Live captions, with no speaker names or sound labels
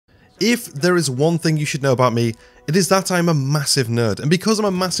If there is one thing you should know about me, it is that I'm a massive nerd, and because I'm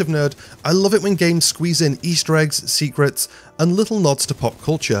a massive nerd, I love it when games squeeze in Easter eggs, secrets, and little nods to pop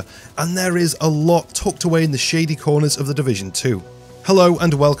culture, and there is a lot tucked away in the shady corners of The Division 2. Hello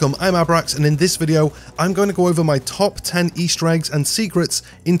and welcome, I'm Abrax, and in this video, I'm going to go over my top 10 Easter eggs and secrets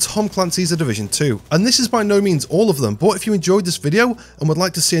in Tom Clancy's The Division 2. And this is by no means all of them, but if you enjoyed this video and would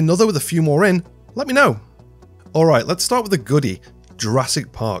like to see another with a few more in, let me know. Alright, let's start with a goodie.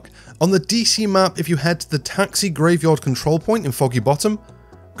 Jurassic Park. On the DC map, if you head to the taxi graveyard control point in Foggy Bottom,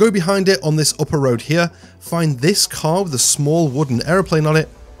 go behind it on this upper road here, find this car with a small wooden aeroplane on it,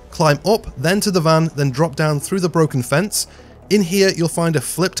 climb up, then to the van, then drop down through the broken fence. In here you'll find a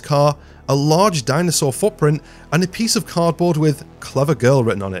flipped car, a large dinosaur footprint, and a piece of cardboard with "Clever Girl"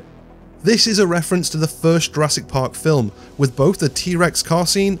 written on it. This is a reference to the first Jurassic Park film, with both the T-Rex car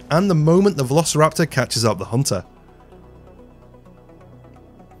scene and the moment the Velociraptor catches up the hunter.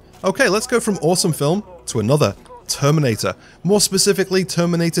 Okay, let's go from awesome film to another, Terminator, more specifically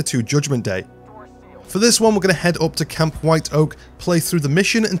Terminator 2 Judgment Day. For this one we're going to head up to Camp White Oak, play through the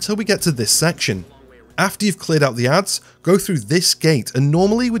mission until we get to this section. After you've cleared out the ads, go through this gate, and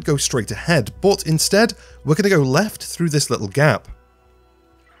normally we'd go straight ahead, but instead we're going to go left through this little gap.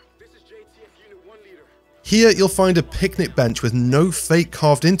 Here you'll find a picnic bench with no fate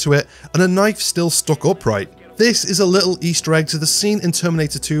carved into it and a knife still stuck upright. This is a little Easter egg to the scene in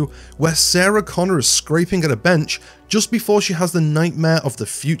Terminator 2 where Sarah Connor is scraping at a bench just before she has the nightmare of the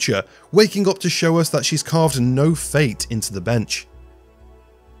future, waking up to show us that she's carved no fate into the bench.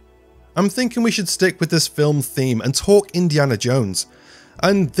 I'm thinking we should stick with this film theme and talk Indiana Jones,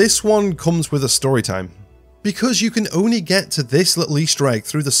 and this one comes with a story time. Because you can only get to this little Easter egg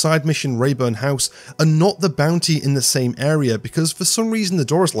through the side mission Rayburn House and not the bounty in the same area because for some reason the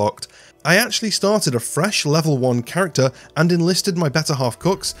door is locked, I actually started a fresh level 1 character and enlisted my better half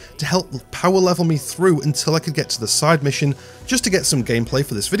cooks to help power level me through until I could get to the side mission just to get some gameplay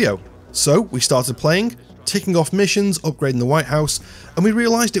for this video. So we started playing, ticking off missions, upgrading the White House, and we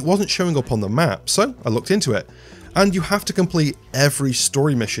realised it wasn't showing up on the map, so I looked into it. And you have to complete every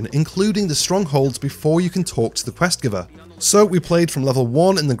story mission, including the strongholds, before you can talk to the quest giver. So we played from level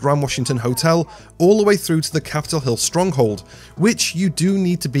 1 in the Grand Washington Hotel all the way through to the Capitol Hill stronghold, which you do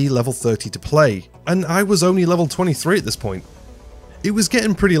need to be level 30 to play, and I was only level 23 at this point. It was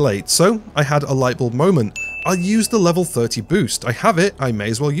getting pretty late, so I had a lightbulb moment. I'll use the level 30 boost. I have it, I may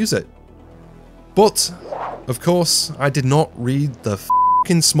as well use it. But, of course, I did not read the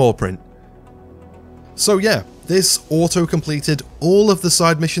f***ing small print. So yeah, this auto-completed all of the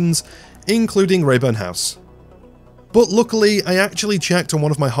side missions, including Rayburn House. But luckily, I actually checked on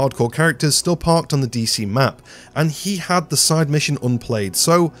one of my hardcore characters still parked on the DC map, and he had the side mission unplayed,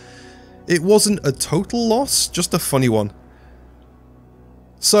 so it wasn't a total loss, just a funny one.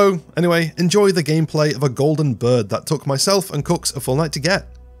 So anyway, enjoy the gameplay of a golden bird that took myself and cooks a full night to get.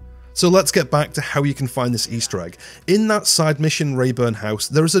 So let's get back to how you can find this Easter egg. In that side mission Rayburn House,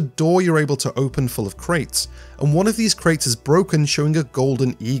 there is a door you're able to open full of crates, and one of these crates is broken, showing a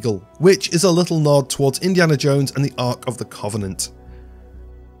golden eagle, which is a little nod towards Indiana Jones and the Ark of the Covenant.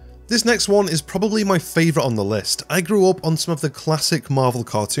 This next one is probably my favourite on the list. I grew up on some of the classic Marvel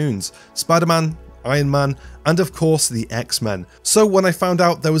cartoons, Spider-Man, Iron Man, and of course the X-Men. So when I found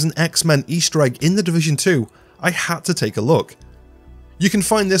out there was an X-Men Easter egg in The Division 2, I had to take a look. You can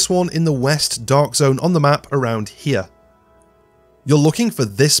find this one in the West Dark Zone on the map around here. You're looking for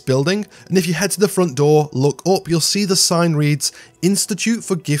this building, and if you head to the front door, look up, you'll see the sign reads Institute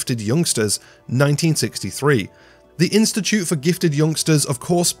for Gifted Youngsters, 1963. The Institute for Gifted Youngsters, of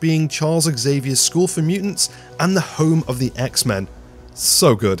course, being Charles Xavier's school for mutants and the home of the X-Men.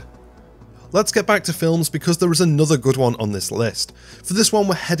 So good. Let's get back to films because there is another good one on this list. For this one,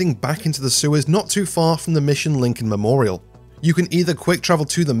 we're heading back into the sewers not too far from the Mission Lincoln Memorial. You can either quick travel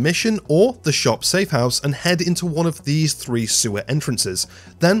to the mission or the shop safe house and head into one of these 3 sewer entrances.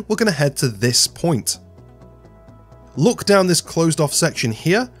 Then we're going to head to this point. Look down this closed off section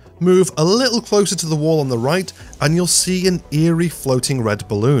here, move a little closer to the wall on the right, and you'll see an eerie floating red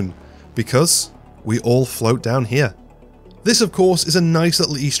balloon, because we all float down here. This of course is a nice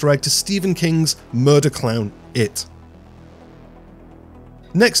little Easter egg to Stephen King's murder clown, It.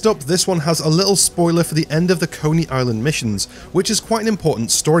 Next up, this one has a little spoiler for the end of the Coney Island missions, which is quite an important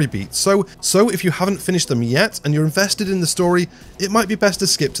story beat, so if you haven't finished them yet and you're invested in the story, it might be best to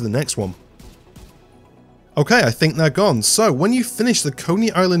skip to the next one. Okay, I think they're gone. So, when you finish the Coney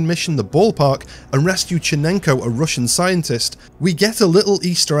Island mission The Ballpark and rescue Chenenko, a Russian scientist, we get a little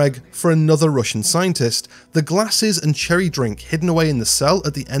Easter egg for another Russian scientist. The glasses and cherry drink hidden away in the cell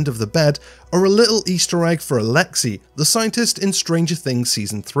at the end of the bed are a little Easter egg for Alexei, the scientist in Stranger Things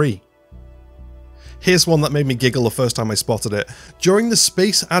Season 3. Here's one that made me giggle the first time I spotted it. During the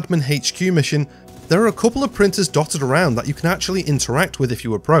Space Admin HQ mission, there are a couple of printers dotted around that you can actually interact with if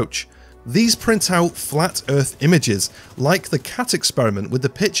you approach. These print out flat Earth images, like the cat experiment with the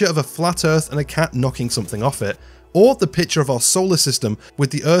picture of a flat Earth and a cat knocking something off it, or the picture of our solar system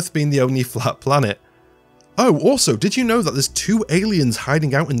with the Earth being the only flat planet. Oh, also, did you know that there's 2 aliens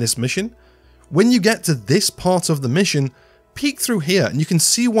hiding out in this mission? When you get to this part of the mission, peek through here and you can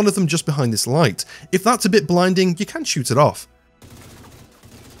see one of them just behind this light. If that's a bit blinding, you can shoot it off.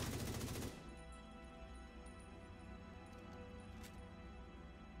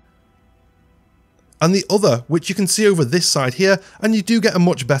 And the other, which you can see over this side here, and you do get a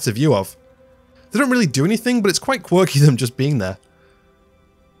much better view of. They don't really do anything, but it's quite quirky them just being there.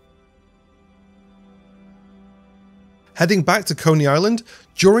 Heading back to Coney Island,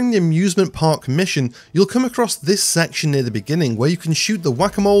 during the amusement park mission, you'll come across this section near the beginning where you can shoot the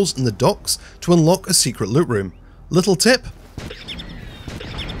whack-a-moles and the ducks to unlock a secret loot room. Little tip,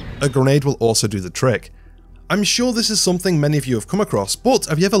 a grenade will also do the trick. I'm sure this is something many of you have come across, but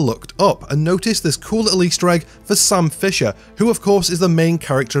have you ever looked up and noticed this cool little Easter egg for Sam Fisher, who of course is the main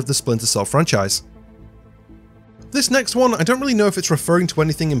character of the Splinter Cell franchise? This next one, I don't really know if it's referring to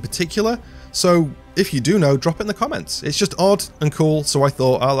anything in particular, so if you do know, drop it in the comments. It's just odd and cool, so I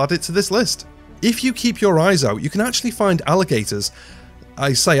thought I'll add it to this list. If you keep your eyes out, you can actually find alligators.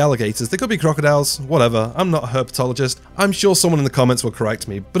 I say alligators, they could be crocodiles, whatever, I'm not a herpetologist. I'm sure someone in the comments will correct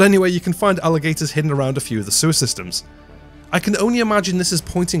me, but anyway, you can find alligators hidden around a few of the sewer systems. I can only imagine this is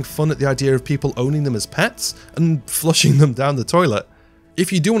pointing fun at the idea of people owning them as pets and flushing them down the toilet.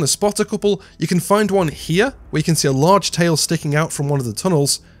 If you do want to spot a couple, you can find one here, where you can see a large tail sticking out from one of the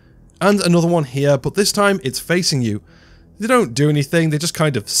tunnels, and another one here, but this time it's facing you. They don't do anything, they just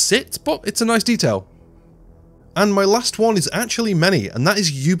kind of sit, but it's a nice detail. And my last one is actually many, and that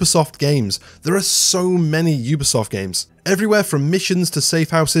is Ubisoft games. There are so many Ubisoft games. Everywhere from missions to safe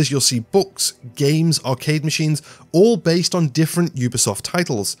houses, you'll see books, games, arcade machines, all based on different Ubisoft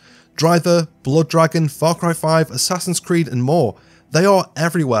titles. Driver, Blood Dragon, Far Cry 5, Assassin's Creed, and more. They are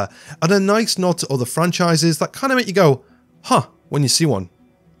everywhere, and a nice nod to other franchises that kind of make you go, huh, when you see one.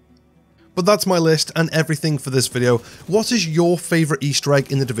 But that's my list and everything for this video. What is your favourite Easter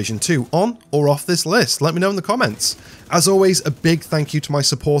egg in The Division 2, on or off this list? Let me know in the comments. As always, a big thank you to my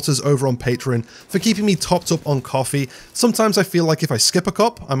supporters over on Patreon for keeping me topped up on coffee. Sometimes I feel like if I skip a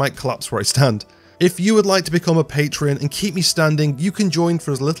cup, I might collapse where I stand. If you would like to become a Patreon and keep me standing, you can join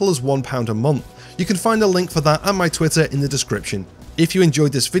for as little as £1 a month. You can find a link for that and my Twitter in the description. If you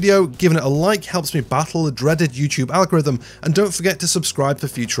enjoyed this video, giving it a like helps me battle the dreaded YouTube algorithm, and don't forget to subscribe for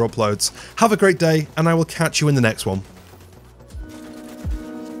future uploads. Have a great day, and I will catch you in the next one.